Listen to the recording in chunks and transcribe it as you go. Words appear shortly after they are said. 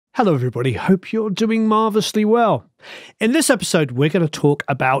Hello everybody, hope you're doing marvelously well. In this episode, we're going to talk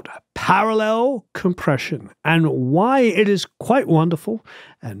about parallel compression and why it is quite wonderful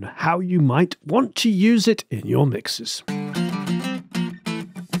and how you might want to use it in your mixes.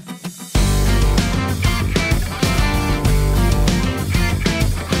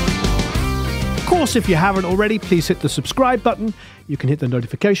 Of course, if you haven't already, please hit the subscribe button. You can hit the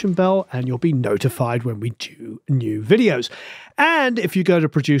notification bell and you'll be notified when we do new videos. And if you go to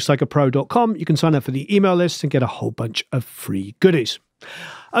producelikeapro.com, you can sign up for the email list and get a whole bunch of free goodies.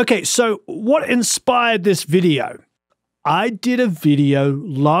 Okay, so what inspired this video? I did a video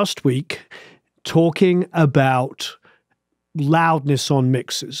last week talking about loudness on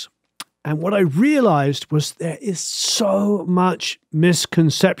mixes. And what I realized was there is so much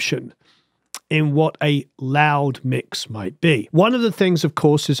misconception in what a loud mix might be. One of the things, of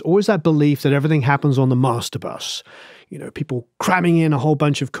course, is always that belief that everything happens on the master bus. You know, people cramming in a whole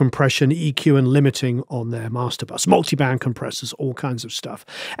bunch of compression, EQ, and limiting on their master bus, multiband compressors, all kinds of stuff.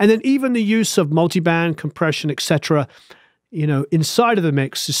 And then even the use of multiband compression, etc., you know, inside of the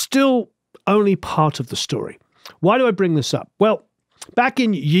mix is still only part of the story. Why do I bring this up? Well, back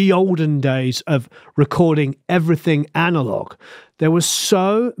in ye olden days of recording everything analog, there were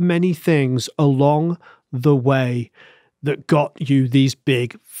so many things along the way that got you these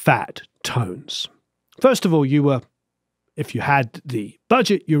big, fat tones. First of all, if you had the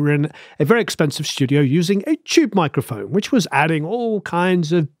budget, you were in a very expensive studio using a tube microphone, which was adding all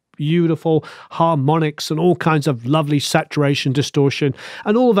kinds of beautiful harmonics and all kinds of lovely saturation, distortion,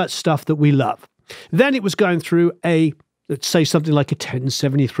 and all of that stuff that we love. Then it was going through let's say something like a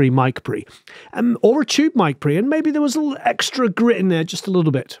 1073 mic pre, or a tube mic pre, and maybe there was a little extra grit in there, just a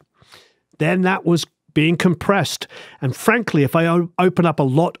little bit. Then that was being compressed. And frankly, if I open up a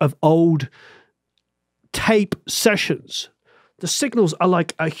lot of old tape sessions, the signals are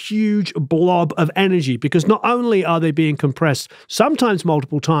like a huge blob of energy because not only are they being compressed, sometimes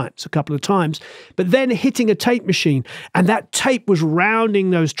multiple times, a couple of times, but then hitting a tape machine, and that tape was rounding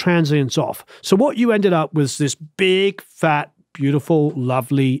those transients off. So what you ended up was this big, fat, beautiful,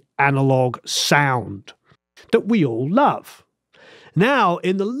 lovely analog sound that we all love. Now,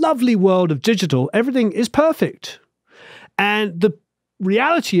 in the lovely world of digital, everything is perfect. And the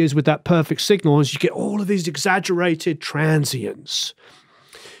reality is with that perfect signal is you get all of these exaggerated transients.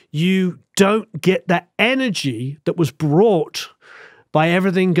 You don't get that energy that was brought by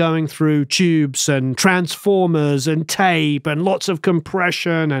everything going through tubes and transformers and tape and lots of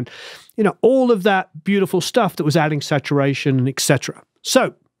compression and, you know, all of that beautiful stuff that was adding saturation and etc.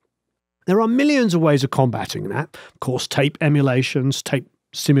 So there are millions of ways of combating that. Of course, tape emulations, tape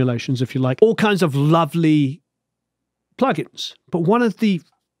simulations, if you like, all kinds of lovely plugins. But one of the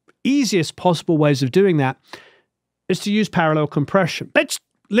easiest possible ways of doing that is to use parallel compression. Let's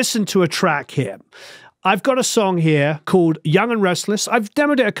listen to a track here. I've got a song here called Young and Restless. I've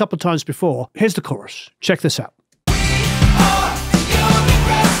demoed it a couple of times before. Here's the chorus. Check this out.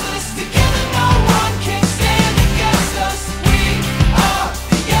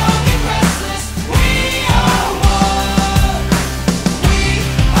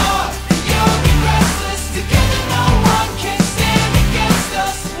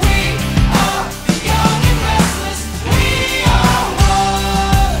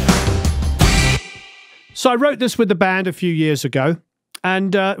 So I wrote this with the band a few years ago,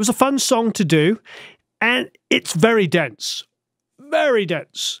 and it was a fun song to do, and it's very dense, very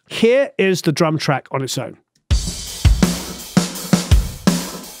dense. Here is the drum track on its own.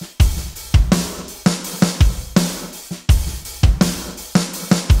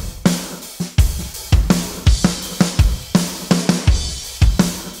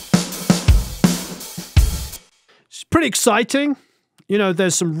 It's pretty exciting. You know,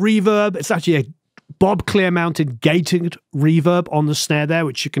 there's some reverb. It's actually a Bob Clear mounted gated reverb on the snare there,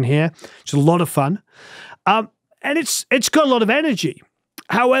 which you can hear. It's a lot of fun. And it's got a lot of energy.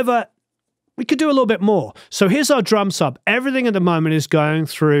 However, we could do a little bit more. So here's our drum sub. Everything at the moment is going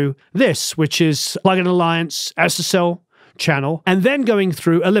through this, which is Plug-in Alliance SSL channel, and then going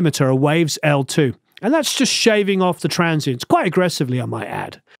through a limiter, a Waves L2. And that's just shaving off the transients, quite aggressively, I might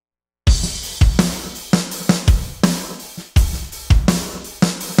add.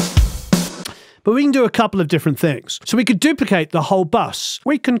 But we can do a couple of different things. So we could duplicate the whole bus.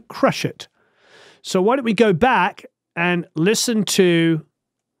 We can crush it. So why don't we go back and listen to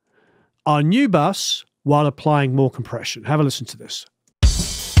our new bus while applying more compression. Have a listen to this.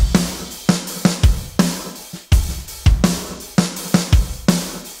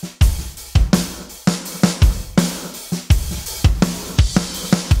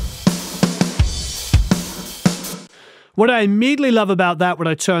 What I immediately love about that, when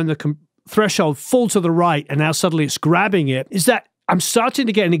I turn the threshold full to the right and now suddenly it's grabbing it, is that I'm starting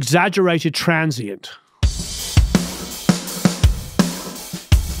to get an exaggerated transient.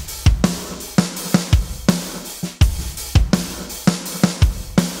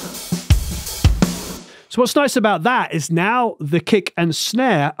 So what's nice about that is now the kick and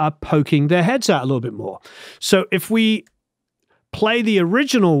snare are poking their heads out a little bit more. So if we play the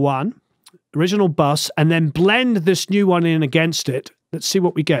original one, original bus, and then blend this new one in against it, let's see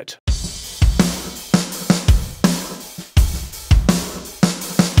what we get.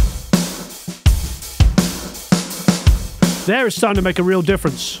 There, it's starting to make a real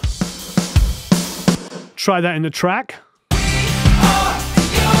difference. Try that in the track.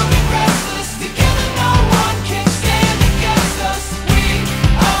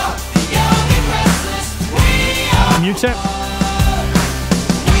 Mute it.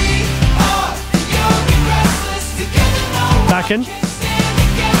 Back in.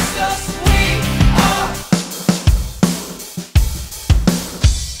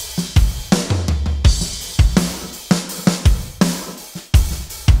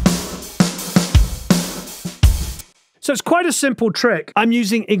 So it's quite a simple trick. I'm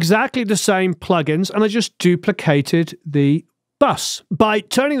using exactly the same plugins and I just duplicated the bus. By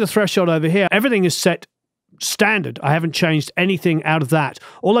turning the threshold over here, everything is set standard. I haven't changed anything out of that.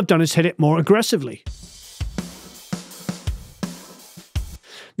 All I've done is hit it more aggressively.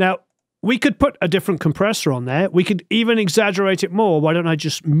 Now, we could put a different compressor on there. We could even exaggerate it more. Why don't I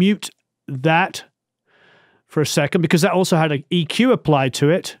just mute that for a second, because that also had an EQ applied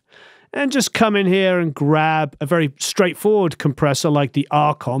to it, and just come in here and grab a very straightforward compressor like the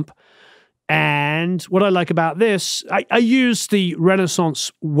R comp. And what I like about this, I use the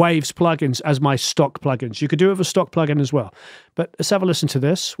Renaissance Waves plugins as my stock plugins. You could do it with a stock plugin as well. But let's have a listen to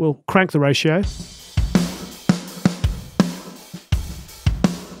this. We'll crank the ratio.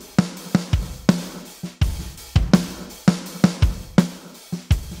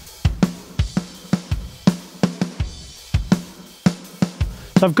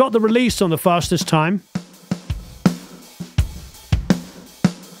 So I've got the release on the fastest time.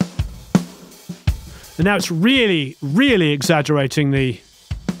 And now it's really, really exaggerating the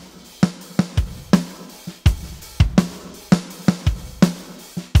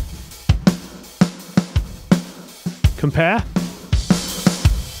compare.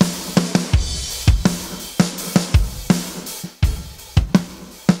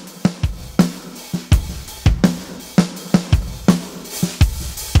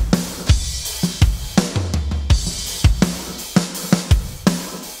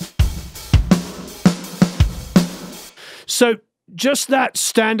 So just that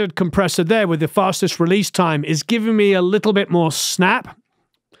standard compressor there with the fastest release time is giving me a little bit more snap,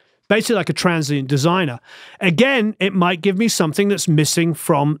 basically like a transient designer. Again, it might give me something that's missing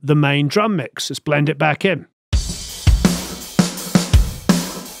from the main drum mix. Let's blend it back in.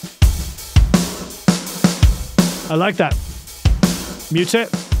 I like that. Mute it.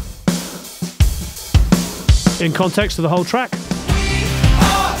 In context of the whole track.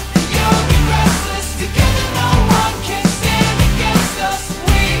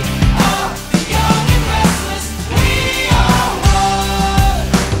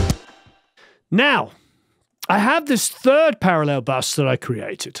 Now, I have this third parallel bus that I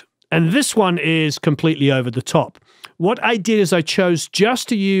created, and this one is completely over the top. What I did is I chose just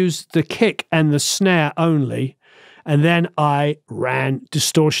to use the kick and the snare only, and then I ran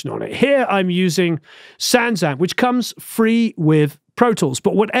distortion on it. Here I'm using SansAmp, which comes free with Pro Tools,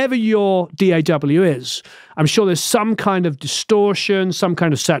 but whatever your DAW is, I'm sure there's some kind of distortion, some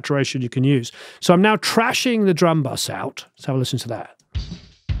kind of saturation you can use. So I'm now trashing the drum bus out. Let's have a listen to that.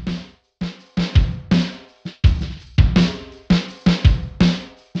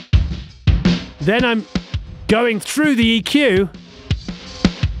 Then I'm going through the EQ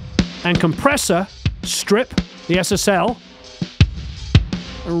and compressor, strip, the SSL,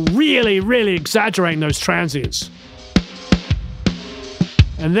 and really, really exaggerating those transients.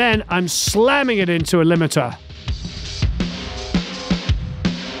 And then I'm slamming it into a limiter.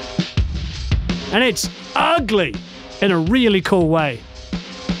 And it's ugly in a really cool way.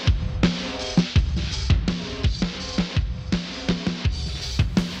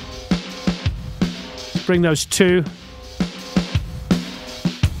 Bring those two.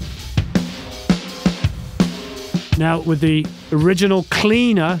 Now with the original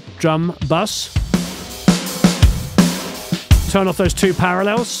cleaner drum bus, turn off those two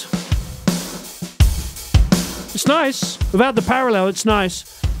parallels. It's nice. Without the parallel, it's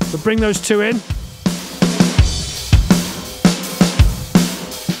nice. But bring those two in.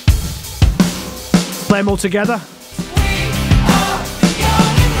 Play them all together.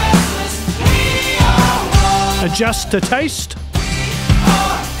 Adjust to taste.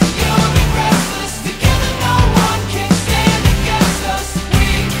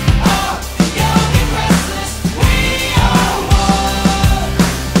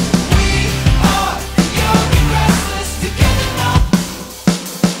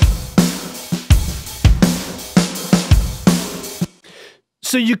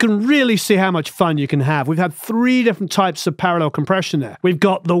 So you can really see how much fun you can have. We've had 3 different types of parallel compression there. We've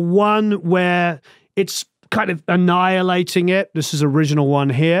got the one where it's kind of annihilating it. This is original one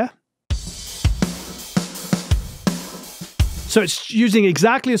here. So it's using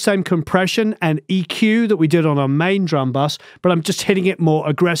exactly the same compression and EQ that we did on our main drum bus, but I'm just hitting it more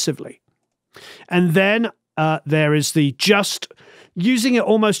aggressively. And then there is the just using it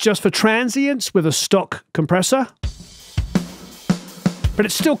almost just for transients with a stock compressor. But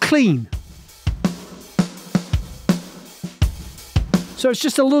it's still clean. So it's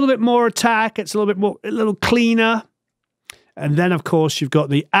just a little bit more attack. It's a little cleaner. And then, of course, you've got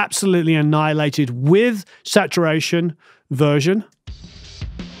the absolutely annihilated with saturation version.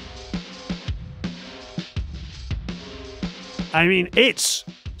 I mean, it's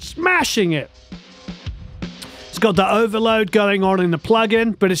smashing it. It's got the overload going on in the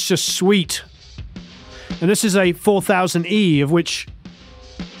plugin, but it's just sweet. And this is a 4000E, of which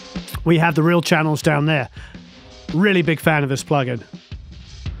we have the real channels down there. Really big fan of this plugin.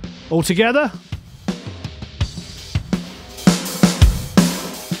 All together.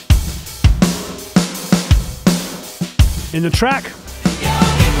 In the track.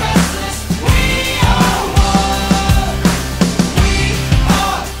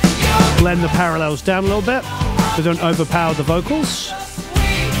 Blend the parallels down a little bit, so don't overpower the vocals.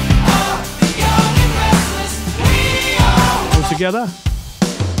 All together.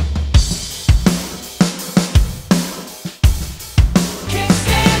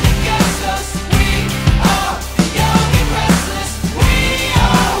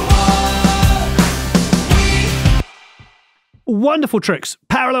 Wonderful tricks.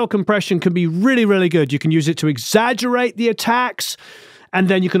 Parallel compression can be really, really good. You can use it to exaggerate the attacks, and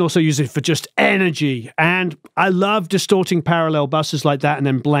then you can also use it for just energy. And I love distorting parallel buses like that and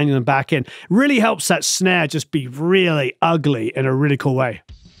then blending them back in. Really helps that snare just be really ugly in a really cool way.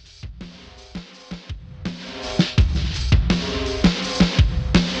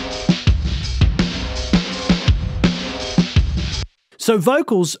 So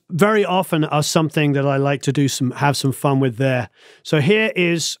vocals very often are something that I like to do have some fun with there. So here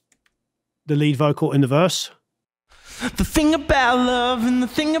is the lead vocal in the verse. The thing about love and the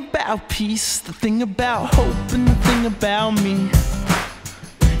thing about peace, the thing about hope and the thing about me,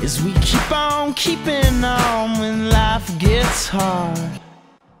 is we keep on keeping on when life gets hard.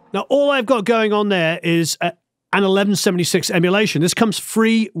 Now all I've got going on there is an 1176 emulation. This comes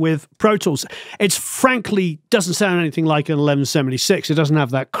free with Pro Tools. It's frankly doesn't sound anything like an 1176. It doesn't have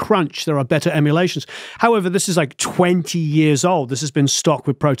that crunch. There are better emulations. However, this is like 20 years old. This has been stock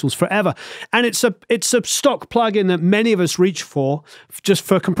with Pro Tools forever. And it's a stock plugin that many of us reach for just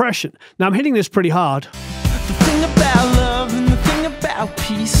for compression. Now I'm hitting this pretty hard. The thing about love and the thing about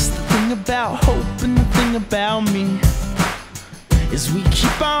peace, the thing about hope and the thing about me, is we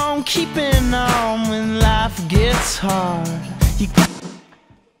keep on keeping on when life gets hard.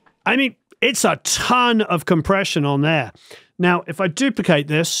 I mean, it's a ton of compression on there. Now, if I duplicate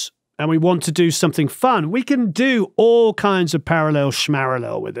this and we want to do something fun, we can do all kinds of parallel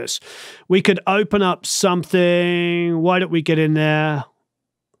schmarallel with this. We could open up something. Why don't we get in there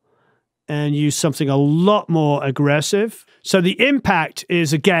and use something a lot more aggressive? So the Impact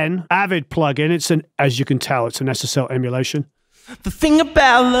is, again, Avid plugin. It's as you can tell, it's an SSL emulation. The thing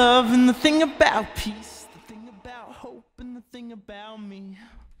about love and the thing about peace, the thing about hope and the thing about me,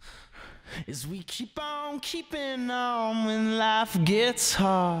 is we keep on keeping on when life gets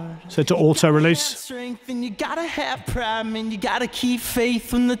hard. So to auto-release. Strength and you gotta have pride, man. You gotta keep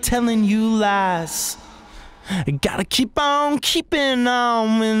faith when they're telling you lies. You gotta keep on keeping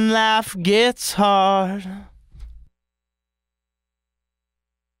on when life gets hard.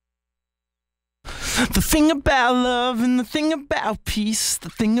 The thing about love and the thing about peace, the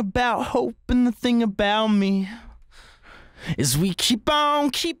thing about hope and the thing about me, is we keep on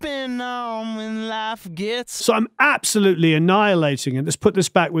keeping on when life gets... So I'm absolutely annihilating it. Let's put this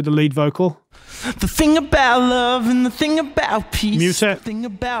back with the lead vocal. The thing about love and the thing about peace, Mute it. the thing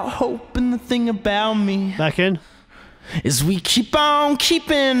about hope and the thing about me, Back in. is we keep on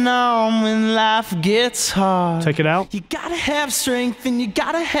keeping on when life gets hard. Take it out. You gotta have strength and you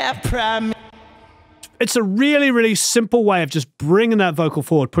gotta have pride. It's a really, really simple way of just bringing that vocal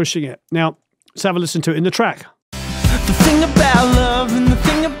forward, pushing it. Now, let's have a listen to it in the track. The thing about love and the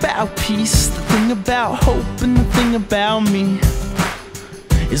thing about about peace, the thing about hope, and the thing about me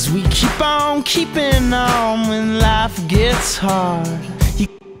is we keep on keeping on when life gets hard.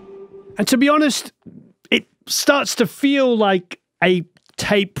 And to be honest, it starts to feel like a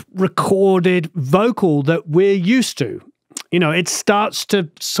tape recorded vocal that we're used to. You know, it starts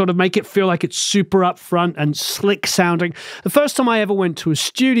to sort of make it feel like it's super upfront and slick sounding. The first time I ever went to a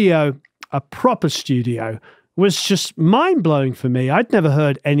studio, a proper studio, was just mind-blowing for me. I'd never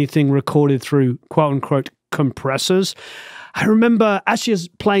heard anything recorded through quote-unquote compressors. I remember actually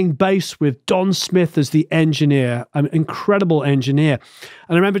playing bass with Don Smith as the engineer, an incredible engineer. And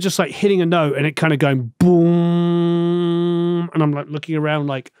I remember just like hitting a note and it kind of going boom. And I'm like looking around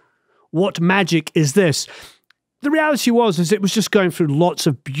like, what magic is this? The reality is it was just going through lots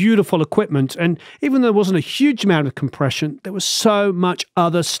of beautiful equipment. And even though there wasn't a huge amount of compression, there was so much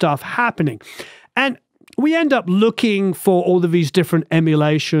other stuff happening. And we end up looking for all of these different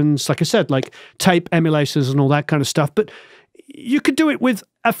emulations, like I said, like tape emulations and all that kind of stuff. But you could do it with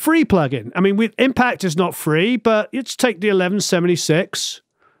a free plugin. I mean, with Impact is not free, but let's take the 1176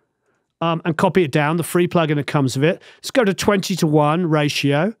 and copy it down, the free plugin that comes with it. Let's go to 20:1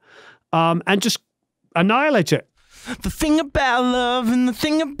 ratio and just annihilate it. The thing about love and the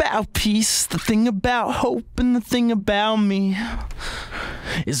thing about peace, the thing about hope and the thing about me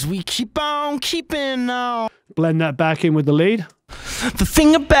is we keep on keeping on. Blend that back in with the lead. The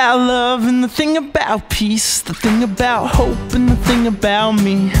thing about love and the thing about peace, the thing about hope and the thing about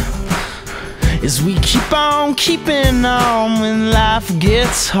me is we keep on keeping on when life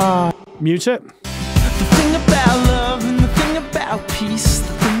gets hard. Mute it. The thing about love and the thing about peace,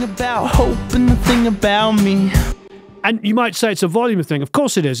 the thing about hope and the thing about me. And you might say it's a volume thing. Of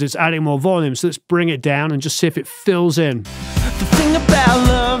course it is. It's adding more volume. So let's bring it down and just see if it fills in. The thing about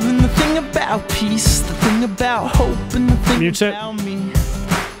love and the thing about peace, the thing about hope and the thing Mute it. about me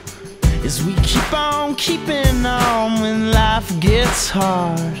is we keep on keeping on when life gets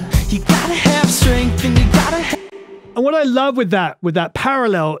hard. You gotta have strength and you gotta have... And what I love with that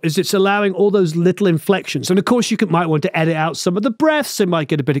parallel is it's allowing all those little inflections. And of course, you might want to edit out some of the breaths. It might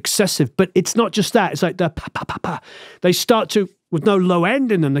get a bit excessive, but it's not just that. It's like the pa, pa, pa, pa. They start to, with no low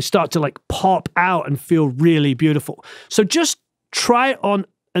end in them, they start to like pop out and feel really beautiful. So just try it on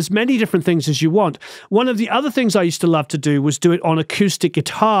as many different things as you want. One of the other things I used to love to do was do it on acoustic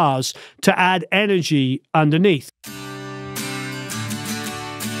guitars to add energy underneath.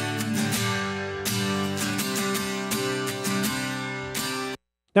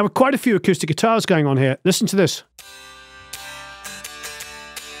 Now, with quite a few acoustic guitars going on here, listen to this.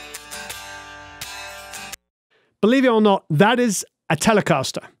 Believe it or not, that is a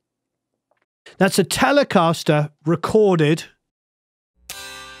Telecaster. That's a Telecaster recorded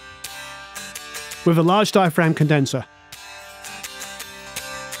with a large diaphragm condenser.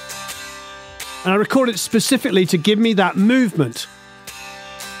 And I recorded it specifically to give me that movement.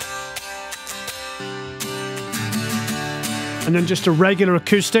 And then just a regular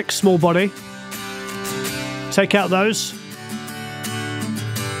acoustic, small body. Take out those.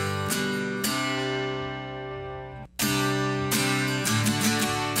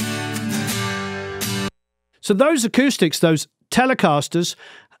 So those acoustics, those Telecasters,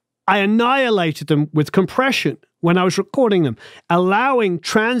 I annihilated them with compression when I was recording them, allowing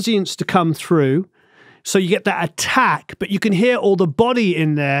transients to come through so you get that attack, but you can hear all the body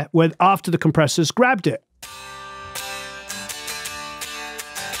in there after the compressors grabbed it.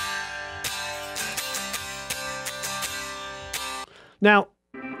 Now,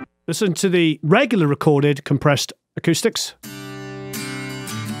 listen to the regular recorded compressed acoustics.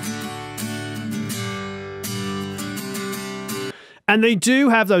 And they do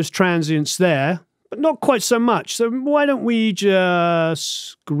have those transients there, but not quite so much. So why don't we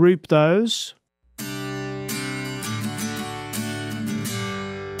just group those?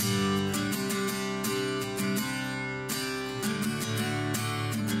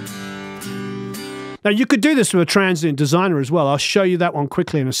 Now, you could do this with a transient designer as well. I'll show you that one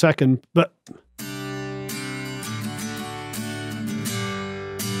quickly in a second, but...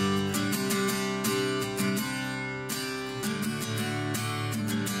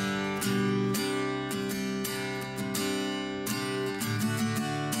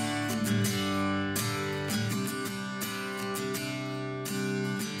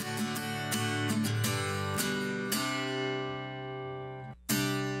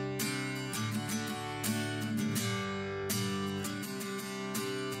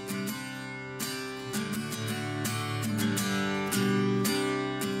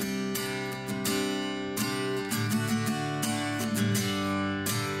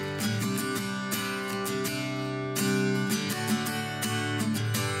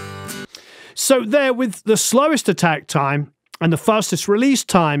 So there, with the slowest attack time and the fastest release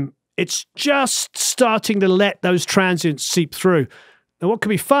time, it's just starting to let those transients seep through. And what could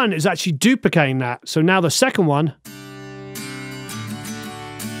be fun is actually duplicating that. So now the second one.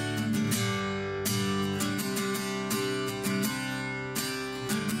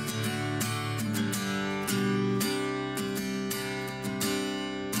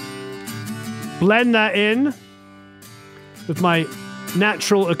 Blend that in with my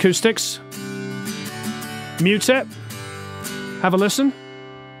natural acoustics. Mute it. Have a listen.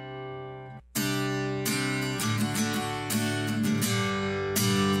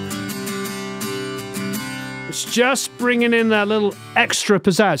 It's just bringing in that little extra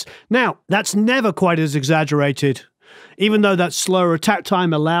pizzazz. Now, that's never quite as exaggerated, even though that slower attack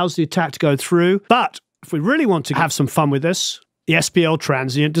time allows the attack to go through. But if we really want to have some fun with this, the SPL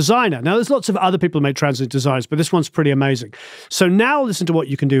Transient Designer. Now, there's lots of other people who make transient designs, but this one's pretty amazing. So now listen to what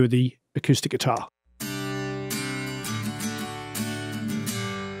you can do with the acoustic guitar.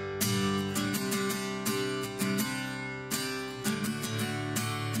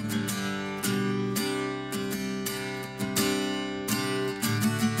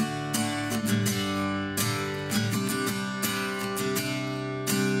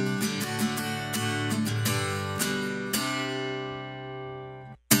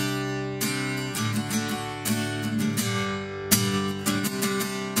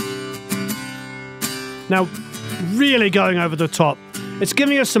 Now, really going over the top. It's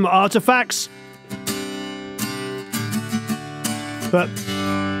giving us some artifacts, but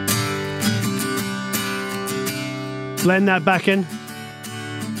blend that back in.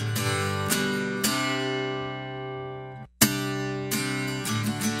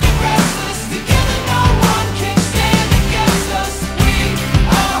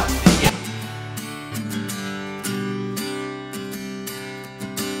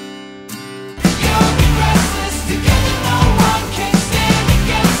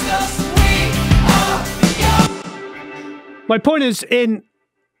 My point is, in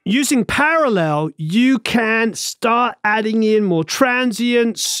using parallel, you can start adding in more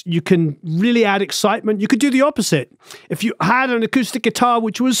transients. You can really add excitement. You could do the opposite. If you had an acoustic guitar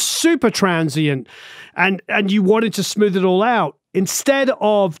which was super transient and you wanted to smooth it all out, instead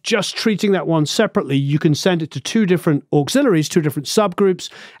of just treating that one separately, you can send it to two different auxiliaries, two different subgroups,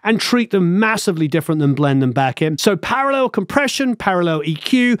 and treat them massively different than blend them back in. So parallel compression, parallel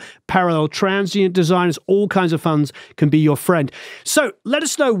EQ, parallel transient designers, all kinds of fun can be your friend. So let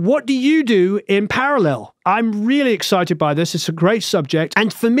us know, what do you do in parallel? I'm really excited by this. It's a great subject.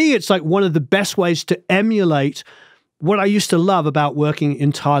 And for me, it's like one of the best ways to emulate what I used to love about working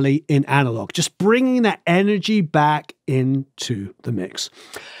entirely in analog, just bringing that energy back into the mix.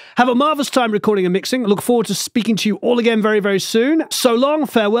 Have a marvelous time recording and mixing. I look forward to speaking to you all again very, very soon. So long,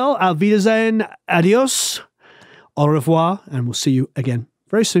 farewell, auf Wiedersehen, adios, au revoir, and we'll see you again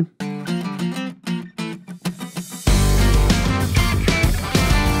very soon.